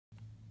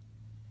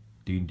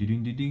Ding, ding,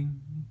 ding, ding, ding.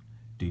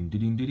 Ding,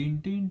 ding, ding, ding,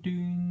 ding,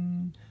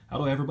 ding.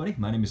 Hello everybody,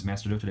 my name is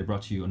Master Joe. Today I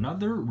brought to you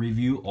another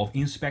review of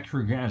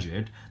Inspector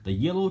Gadget, the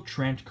yellow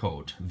trench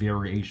coat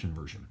variation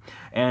version.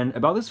 And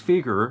about this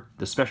figure,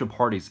 the special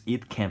part is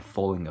it can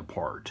falling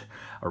apart.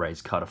 Alright,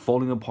 it's called a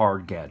falling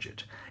apart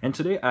gadget. And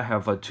today I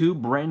have two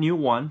brand new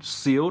ones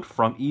sealed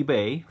from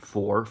eBay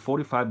for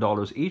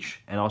 $45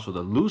 each, and also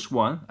the loose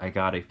one, I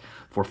got it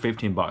for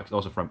 15 bucks,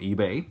 also from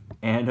eBay.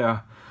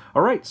 And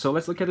alright, so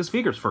let's look at these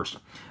figures first.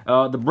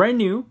 The brand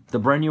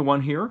new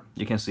one here,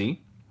 you can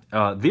see,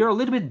 they're a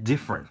little bit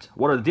different.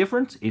 What are the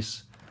difference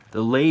is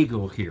the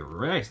Lego here,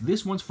 right?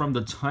 This one's from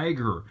the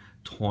Tiger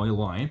toy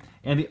line,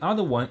 and the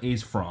other one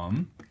is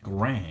from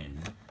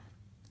Grand.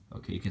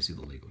 Okay, you can see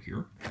the Lego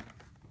here.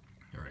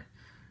 All right,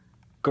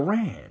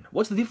 Grand.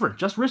 What's the difference?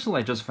 Just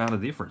recently, I just found a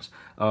difference.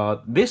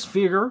 This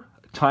figure,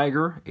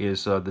 Tiger,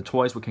 is the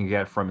toys we can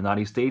get from the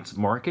United States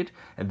market,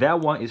 and that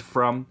one is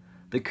from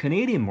the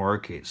Canadian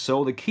market.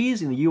 So the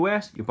keys in the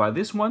US, you buy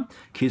this one.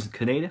 Keys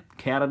in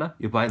Canada,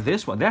 you buy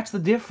this one. That's the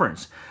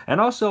difference. And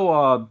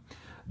also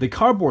the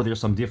cardboard, there's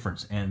some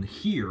difference. And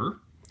here,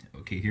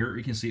 okay, here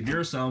you can see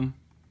there's some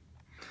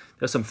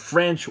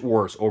French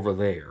words over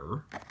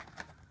there.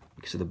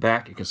 You can see the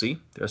back, you can see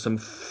there's some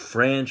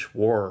French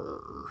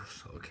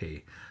words.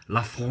 Okay.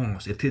 La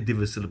France était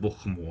difficile pour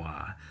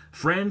moi.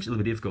 French, a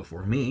little bit difficult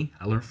for me.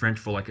 I learned French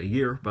for like a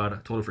year, but I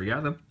totally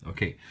forgot them.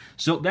 Okay,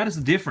 so that is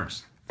the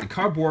difference. The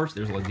cardboards,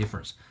 there's a lot of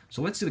difference.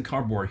 So let's see the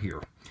cardboard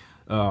here.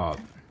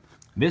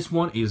 This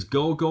one is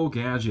Go-Go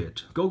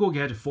Gadget. Go-Go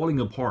Gadget falling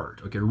apart.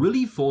 Okay,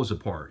 really falls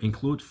apart.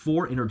 Includes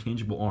 4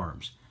 interchangeable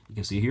arms. You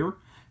can see here.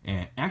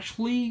 And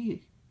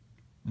actually,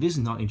 this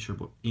is not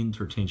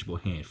interchangeable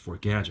hand for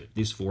Gadget.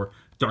 This is for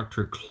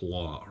Dr.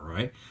 Claw,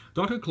 right?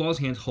 Dr. Claw's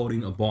hand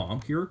holding a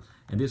bomb here.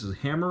 And this is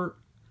hammer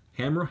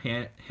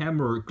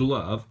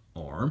glove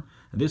arm.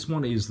 And this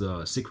one is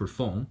the secret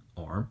phone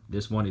arm.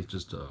 This one is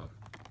just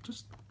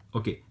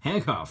okay,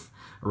 handcuff.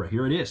 All right,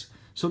 here it is.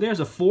 So there's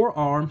a 4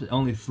 arms,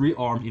 only 3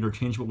 arms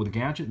interchangeable with the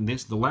Gadget. And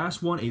the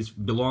last one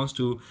belongs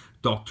to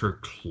Dr.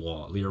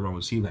 Claw. Later on,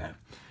 we'll see that.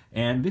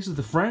 And this is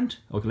the front.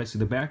 Okay, let's see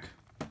the back.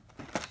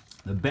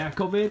 The back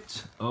of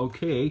it.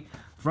 Okay,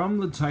 from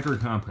the Tiger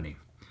Company.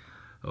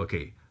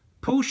 Okay,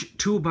 push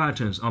 2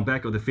 buttons on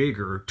back of the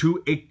figure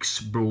to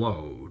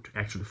explode.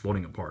 Actually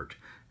falling apart.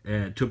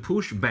 To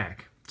push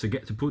back. To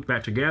put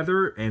back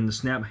together and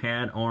snap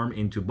head, arm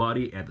into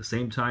body at the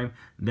same time,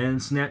 then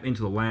snap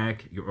into the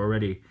leg. You're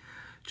ready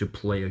to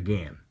play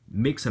again.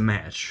 Mix and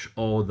match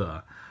all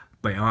the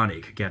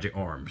bionic Gadget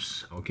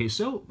arms. Okay,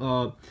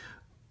 so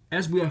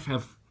as we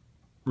have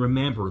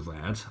remembered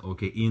that,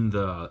 okay, in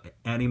the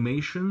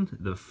animation,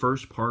 the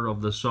first part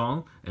of the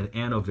song, at the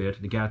end of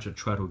it, the Gadget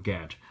try to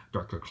get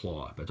Dr.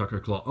 Claw. But Dr.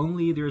 Claw,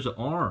 only there's an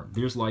arm.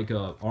 There's like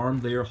an arm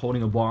there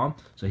holding a bomb,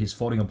 so he's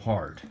falling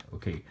apart,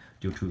 okay,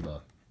 due to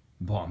the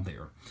bomb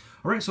there.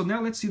 All right, so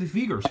now let's see the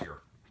figures here.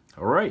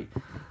 All right,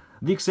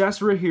 the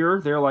accessory here,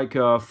 they're like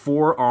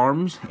 4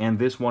 arms, and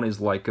this one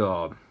is like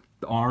the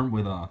arm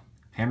with a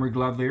hammer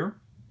glove there.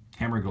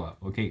 Hammer glove,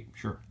 okay,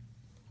 sure.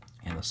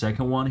 And the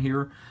second one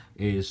here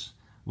is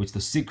with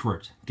the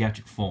secret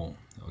Gadget phone.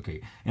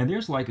 Okay, and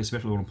there's like,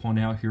 especially want to point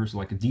out, here's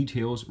like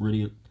details,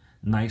 really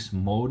nice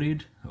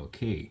molded.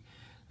 Okay,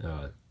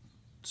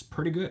 it's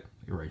pretty good.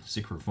 You're right,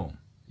 secret phone.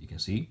 You can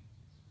see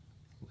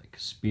like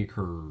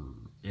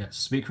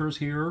speakers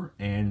here,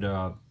 and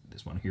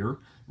this one here,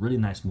 really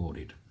nice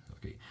molded.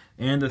 Okay,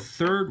 and the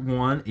third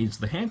one is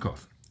the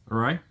handcuff. All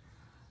right,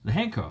 the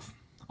handcuff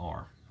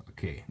arm.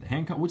 Okay, the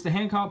handcuff. What's the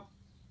handcuff?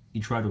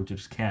 You try to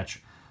just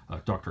catch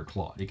Dr.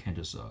 Claw. You can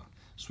just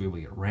swivel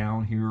it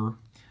around here.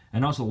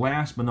 And also,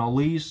 last but not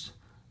least,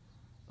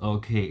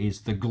 okay,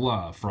 is the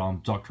glove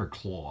from Dr.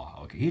 Claw.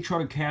 Okay, he tried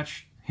to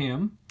catch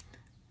him,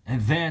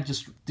 and then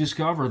just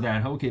discover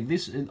that, okay,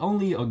 this is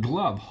only a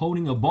glove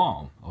holding a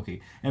bomb.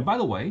 Okay, and by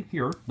the way,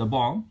 here, the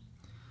bomb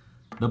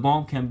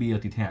can be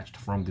detached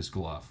from this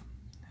glove.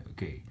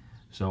 Okay,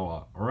 so,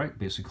 all right,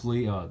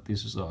 basically,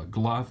 this is a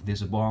glove, this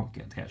is a bomb,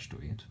 get attached to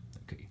it.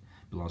 Okay,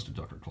 belongs to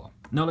Dr. Claw.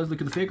 Now let's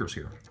look at the figures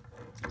here.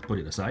 Put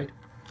it aside.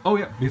 Oh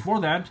yeah, before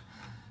that,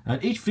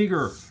 each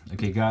figure,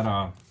 okay, got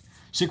a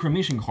secret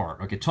mission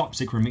card, okay, top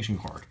secret mission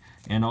card.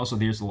 And also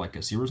there's like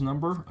a series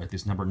number,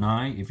 this number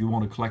 9. If you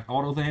want to collect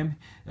all of them,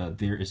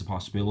 there is a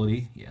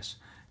possibility, yes.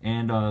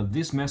 And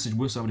this message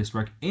will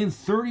self-destruct in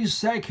 30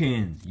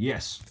 seconds,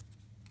 yes.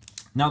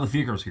 Now the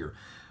figures here.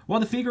 Well,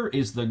 the figure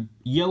is the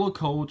yellow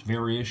coat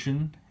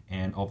variation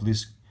and of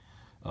this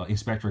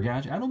Inspector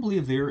Gadget. I don't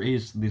believe there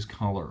is this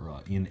color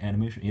in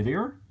animation. Is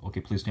there? Okay,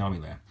 please tell me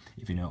that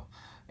if you know.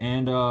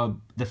 And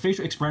the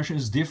facial expression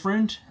is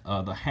different.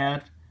 The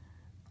head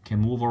can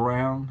move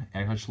around,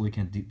 actually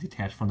can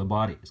detach from the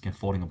body. It can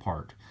falling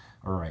apart.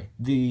 All right.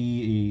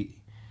 The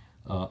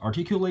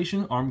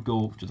articulation, arm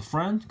go to the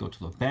front, go to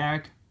the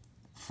back,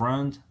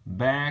 front,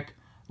 back,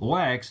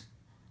 legs.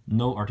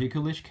 No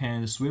articulation,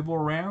 can swivel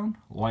around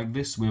like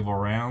this, swivel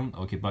around.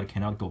 Okay, but it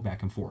cannot go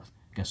back and forth.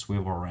 It can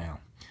swivel around.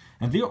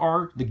 And there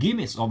are the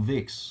gimmicks of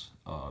this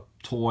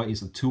toy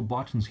is the 2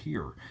 buttons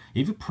here.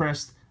 If you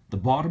press the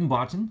bottom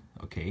button,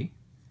 okay,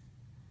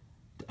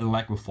 the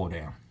leg will fall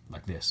down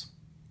like this.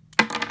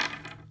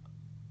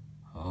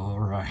 All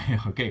right,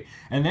 okay.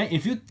 And then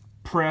if you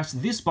press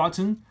this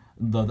button,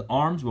 the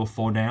arms will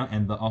fall down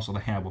and also the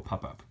head will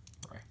pop up,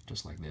 right?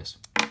 Just like this.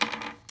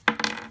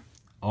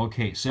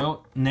 Okay,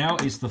 so now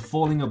it's the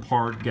falling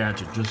apart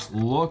gadget. Just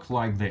look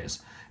like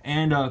this.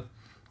 And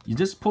you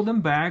just pull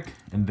them back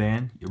and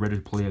then you're ready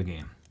to play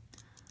again.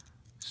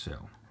 So,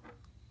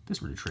 this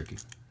is really tricky.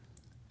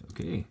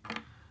 Okay.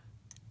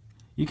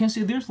 You can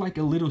see there's like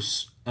a little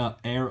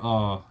air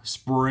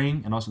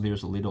spring, and also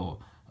there's a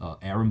little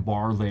iron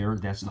bar there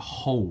that's the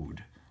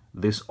hold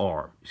this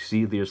arm.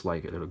 See, there's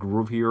like a little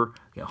groove here. You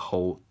can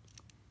hold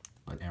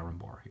an iron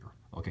bar here.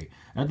 Okay,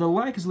 and the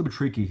leg is a little bit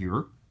tricky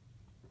here.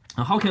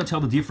 Now, how can I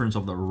tell the difference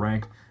of the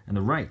right and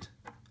the right,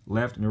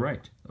 left and the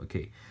right?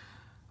 Okay,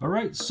 all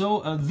right.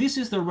 So this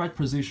is the right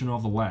position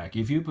of the leg.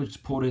 If you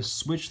put it,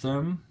 switch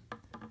them,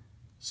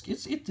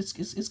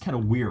 it's kind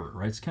of weird,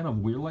 right? It's kind of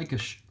weird, like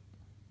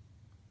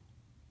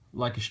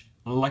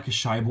a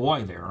shy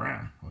boy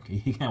there. Okay,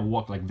 he can't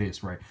walk like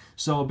this, right?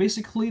 So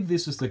basically,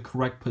 this is the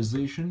correct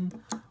position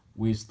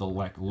with the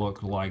leg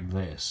look like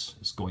this.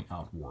 It's going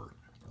outward.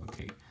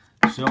 Okay,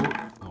 so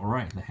all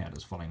right, the head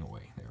is falling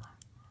away there.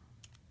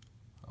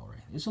 All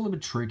right, it's a little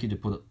bit tricky to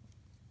put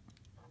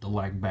the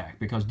leg back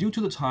because due to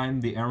the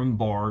time, the iron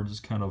bar is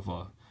kind of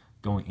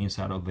going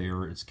inside of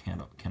there. It's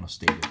kind of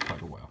stayed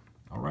quite a while.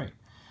 All right,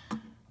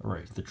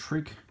 the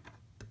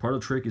part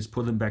of the trick is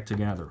put them back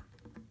together.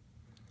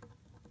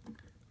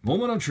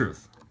 Moment of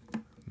truth.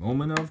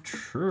 Moment of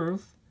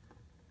truth.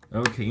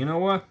 Okay, you know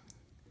what?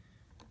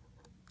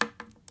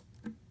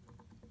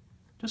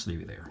 Just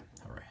leave it there.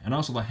 All right. And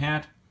also the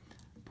hat,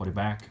 put it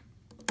back.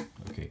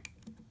 Okay.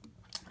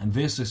 And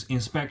this is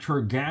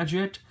Inspector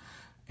Gadget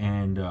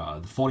and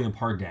the falling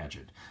apart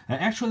gadget. And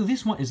actually,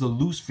 this one is a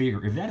loose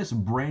figure. If that is a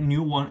brand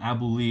new one, I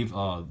believe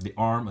the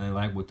arm and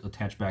leg would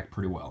attach back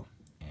pretty well.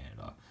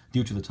 And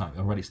due to the time,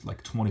 already it's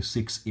like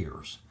 26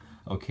 years.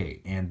 Okay,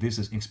 and this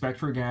is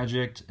Inspector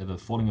Gadget, the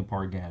falling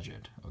apart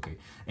gadget. Okay,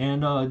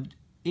 and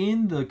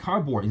in the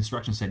cardboard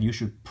instruction set, you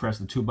should press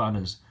the two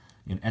buttons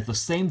at the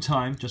same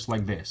time, just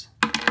like this.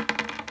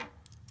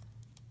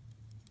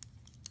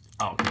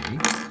 Okay,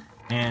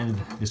 and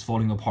this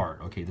falling apart.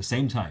 Okay, the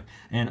same time,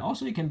 and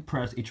also you can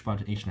press each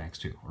button each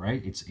next to.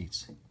 Right?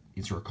 It's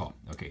your call.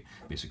 Okay,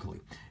 basically,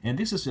 and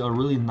this is a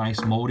really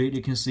nice molded.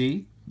 You can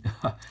see.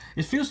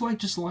 It feels like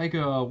just like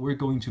we're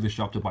going to the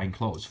shop to buying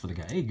clothes for the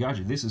guy. Hey,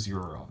 Gadget, this is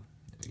your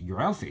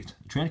outfit,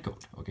 trench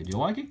coat. Okay, do you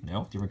like it?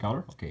 No, different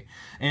color. Okay,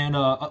 and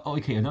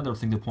okay, another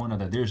thing to point out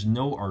that there's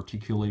no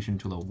articulation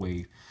to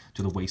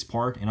the waist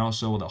part, and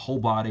also the whole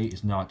body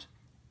is not,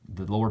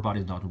 the lower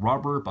body is not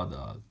rubber, but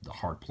the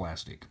hard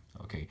plastic.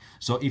 Okay,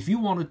 so if you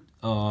wanted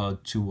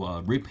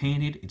to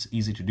repaint it, it's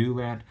easy to do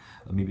that.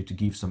 Maybe to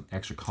give some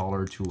extra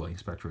color to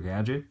Inspector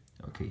Gadget.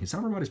 Okay, his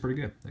upper body is pretty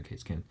good. Okay,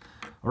 it's good.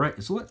 All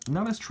right, so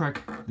now let's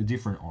track the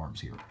different arms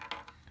here.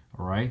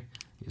 All right,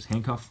 his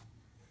handcuff.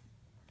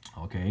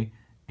 Okay,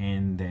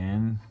 and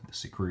then the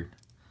secret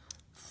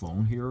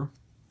phone here.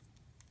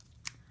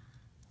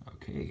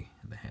 Okay,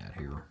 the hat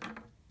here.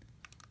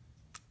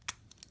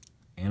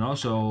 And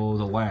also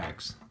the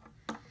legs.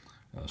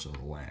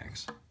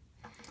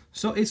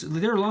 So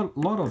there are a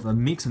lot of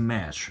mix and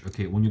match.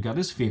 Okay, when you got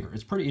this figure,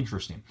 it's pretty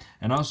interesting.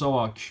 And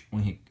also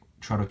when he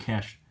try to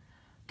catch.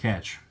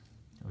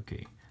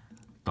 Okay,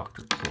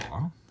 Dr.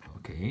 Claw.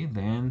 Okay,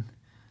 then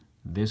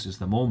this is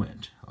the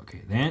moment.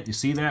 Okay, then you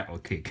see that?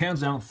 Okay,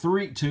 counts down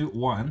 3, 2,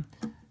 1,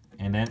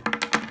 and then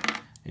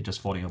it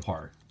just falling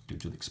apart due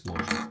to the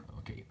explosion.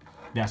 Okay,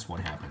 that's what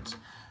happens.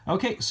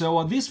 Okay,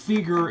 so this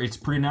figure, it's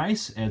pretty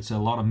nice. It's a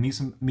lot of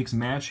mix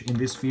match in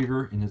this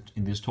figure,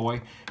 in this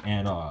toy,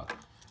 and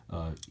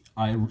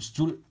I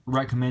still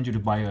recommend you to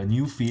buy a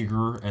new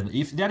figure. And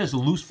if that is a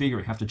loose figure,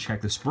 you have to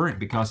check the spring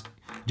because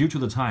due to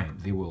the time,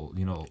 they will,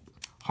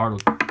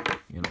 hardly,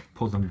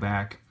 put them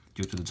back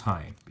due to the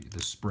time.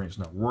 The spring is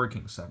not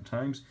working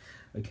sometimes.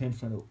 I can't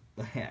find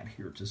the hat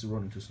here. Just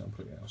run into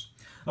something else.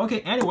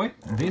 Okay, anyway,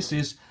 this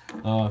is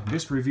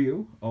this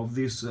review of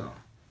this.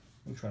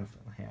 I'm trying to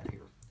find the hat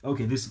here.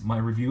 Okay, this is my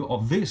review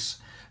of this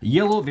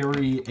yellow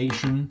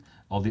variation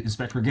of the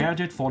Inspector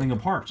Gadget falling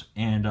apart.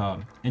 And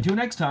until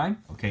next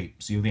time, okay,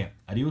 see you then.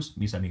 Adios,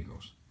 mis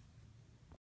amigos.